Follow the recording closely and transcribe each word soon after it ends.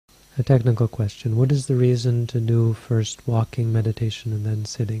a technical question. What is the reason to do first walking meditation and then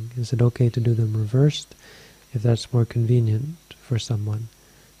sitting? Is it okay to do them reversed if that's more convenient for someone?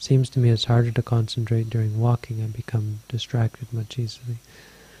 Seems to me it's harder to concentrate during walking. I become distracted much easily.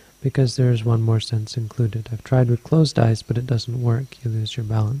 Because there is one more sense included. I've tried with closed eyes, but it doesn't work. You lose your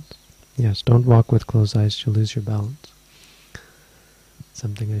balance. Yes, don't walk with closed eyes. You'll lose your balance.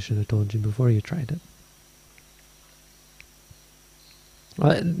 Something I should have told you before you tried it.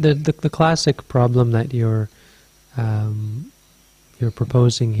 The classic problem that you're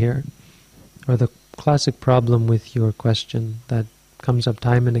proposing here, or the classic problem with your question that comes up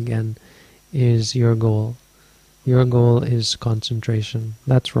time and again, is your goal. Your goal is concentration.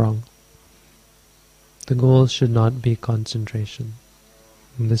 That's wrong. The goal should not be concentration.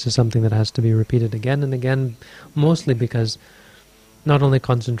 And this is something that has to be repeated again and again, mostly because not only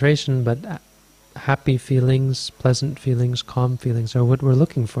concentration, but happy feelings, pleasant feelings, calm feelings are what we're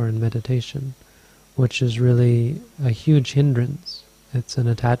looking for in meditation, which is really a huge hindrance. It's an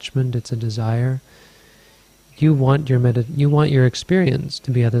attachment, it's a desire. You want your experience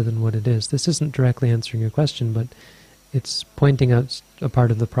to be other than what it is. This isn't directly answering your question, but it's pointing out a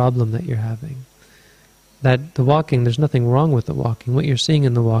part of the problem that you're having. That the walking, there's nothing wrong with the walking. What you're seeing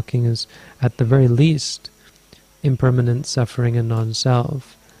in the walking is, at the very least, impermanent suffering and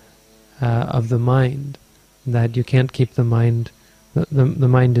non-self of the mind. That you can't keep the mind, the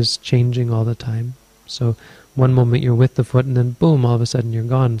mind is changing all the time. So one moment you're with the foot and then boom, all of a sudden you're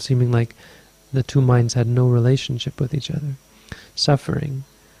gone, seeming like the two minds had no relationship with each other. Suffering,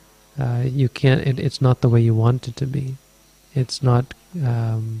 you can't. It's not the way you want it to be. It's not.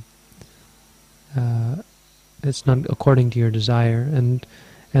 It's not according to your desire, and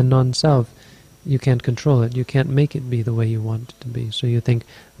non-self. You can't control it. You can't make it be the way you want it to be. So you think,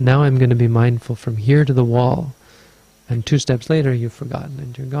 now I'm going to be mindful from here to the wall, and 2 steps later you've forgotten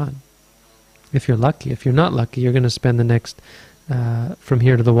and you're gone. If you're lucky. If you're not lucky, you're going to spend the next from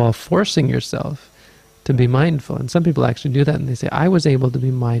here to the wall forcing yourself to be mindful. And some people actually do that, and they say, I was able to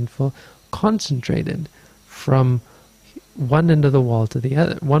be mindful, concentrated from one end of the wall to the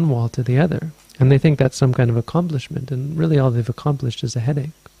other, one wall to the other. And they think that's some kind of accomplishment, and really all they've accomplished is a headache.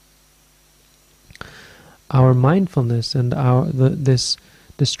 Our mindfulness and this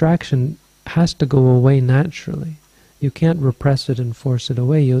distraction has to go away naturally. You can't repress it and force it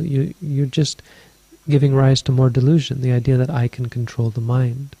away. You're just giving rise to more delusion, the idea that I can control the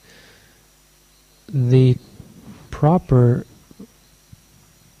mind. The proper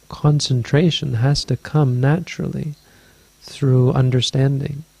concentration has to come naturally through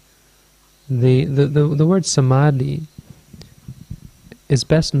understanding. The word samadhi is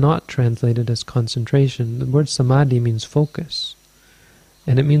best not translated as concentration. The word samadhi means focus.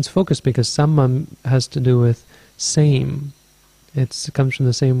 And it means focus because sammam has to do with same. It comes from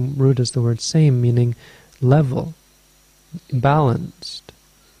the same root as the word same, meaning level, balanced.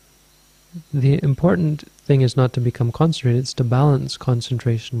 The important thing is not to become concentrated, it's to balance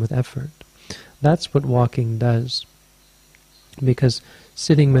concentration with effort. That's what walking does. Because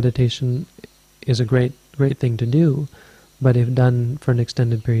sitting meditation is a great thing to do, but if done for an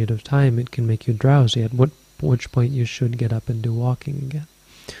extended period of time, it can make you drowsy, at which point you should get up and do walking again.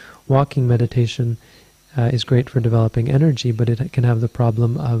 Walking meditation is great for developing energy, but it can have the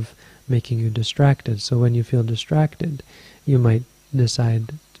problem of making you distracted. So when you feel distracted, you might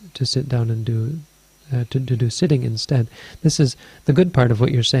decide to sit down and do sitting instead. This is the good part of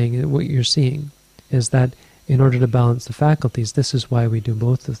what you're saying. What you're seeing is that in order to balance the faculties, this is why we do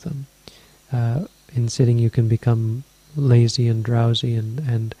both of them. In sitting, you can become lazy and drowsy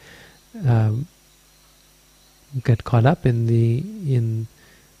and get caught up in the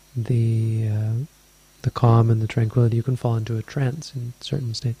calm and the tranquility. You can fall into a trance in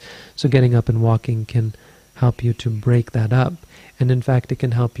certain states. So getting up and walking can help you to break that up, and in fact it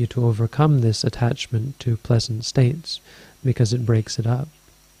can help you to overcome this attachment to pleasant states, because it breaks it up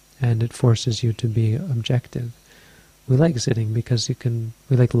and it forces you to be objective. We like sitting because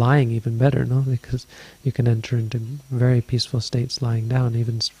we like lying even better, no? Because you can enter into very peaceful states lying down,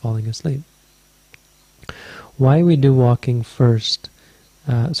 even falling asleep. Why we do walking first?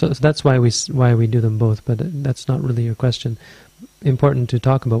 So that's why we do them both, but that's not really your question. Important to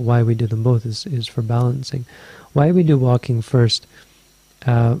talk about why we do them both is for balancing. Why we do walking first,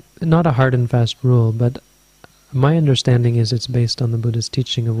 not a hard and fast rule, but my understanding is it's based on the Buddha's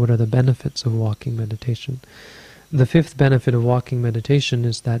teaching of what are the benefits of walking meditation. The 5th benefit of walking meditation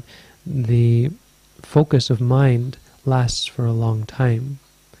is that the focus of mind lasts for a long time.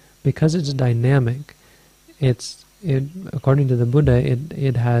 Because it's dynamic, according to the Buddha,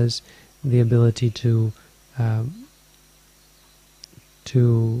 it has the ability to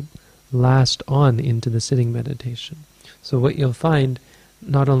last on into the sitting meditation. So what you'll find,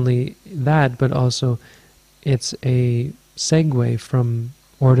 not only that, but also it's a segue from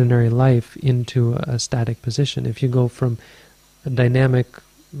ordinary life into a static position. If you go from a dynamic,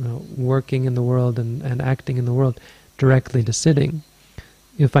 working in the world and acting in the world directly to sitting,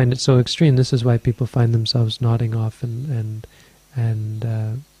 you'll find it so extreme. This is why people find themselves nodding off and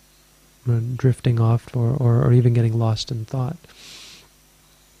drifting off, or even getting lost in thought.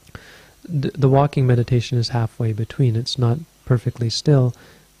 The walking meditation is halfway between. It's not perfectly still.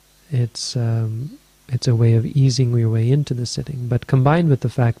 It's a way of easing your way into the sitting, but combined with the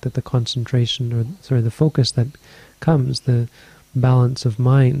fact that the concentration, the focus that comes, the balance of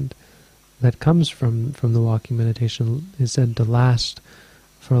mind that comes from the walking meditation is said to last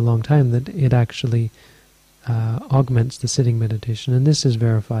for a long time, that it actually augments the sitting meditation. And this is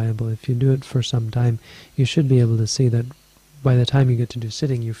verifiable. If you do it for some time, you should be able to see that by the time you get to do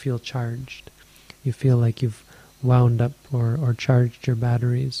sitting, you feel charged. You feel like you've wound up or charged your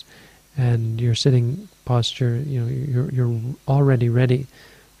batteries, and your sitting posture, you're already ready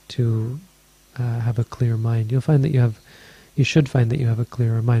to have a clear mind. You should find that you have a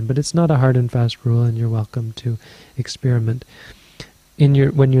clearer mind, but it's not a hard and fast rule, and you're welcome to experiment. When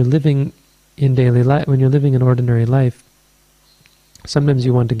you're living in daily life, when you're living an ordinary life, sometimes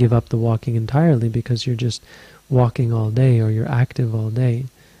you want to give up the walking entirely because you're just walking all day, or you're active all day,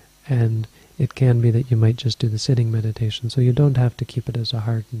 and it can be that you might just do the sitting meditation. So you don't have to keep it as a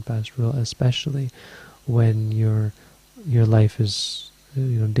hard and fast rule, especially when your life is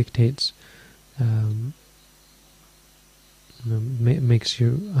dictates, makes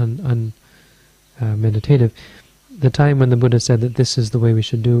you meditative. The time when the Buddha said that this is the way we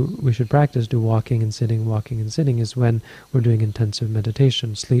should practice, do walking and sitting, is when we're doing intensive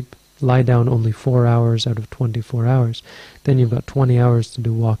meditation. Lie down only 4 hours out of 24 hours. Then you've got 20 hours to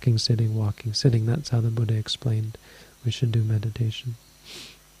do walking, sitting. That's how the Buddha explained we should do meditation.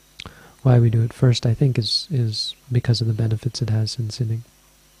 Why we do it first, I think, is because of the benefits it has in sitting.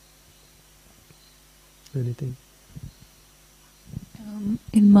 Anything?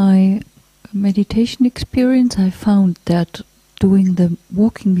 In my meditation experience, I found that doing the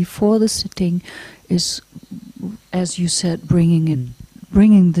walking before the sitting is, as you said, bringing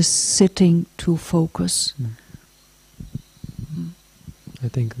the sitting to focus. I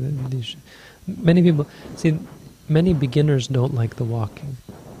think that many beginners don't like the walking,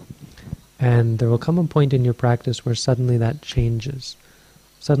 and there will come a point in your practice where suddenly that changes.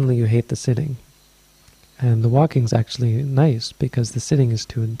 Suddenly you hate the sitting, and the walking's actually nice because the sitting is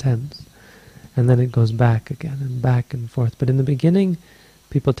too intense, and then it goes back again and back and forth. But in the beginning,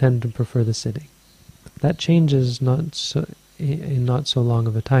 people tend to prefer the sitting. That changes in not so long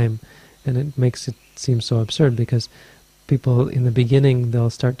of a time, and it makes it seem so absurd, because people in the beginning, they'll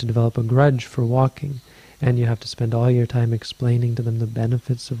start to develop a grudge for walking, and you have to spend all your time explaining to them the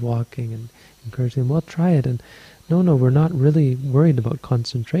benefits of walking and encouraging them, well, try it. And no, we're not really worried about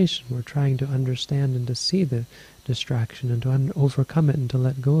concentration. We're trying to understand and to see the distraction and to overcome it and to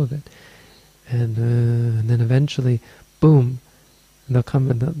let go of it. And then eventually, boom, they'll come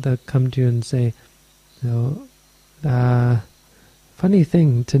to you and say, funny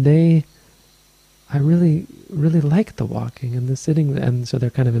thing, today I really like the walking and the sitting, and so they're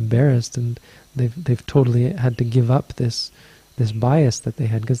kind of embarrassed, and they've totally had to give up this bias that they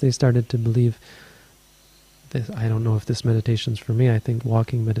had, because they started to believe this. I don't know if this meditation's for me. I think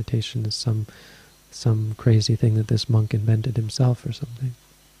walking meditation is some crazy thing that this monk invented himself or something.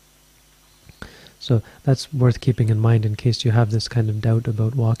 So that's worth keeping in mind in case you have this kind of doubt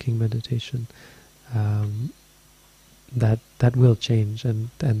about walking meditation. That will change, and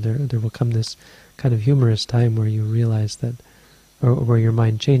there will come this kind of humorous time where you realize that, or where your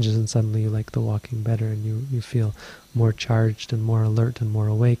mind changes and suddenly you like the walking better, and you feel more charged and more alert and more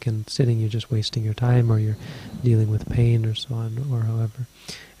awake, and sitting you're just wasting your time, or you're dealing with pain or so on, or however.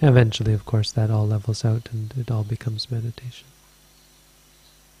 And eventually, of course, that all levels out and it all becomes meditation.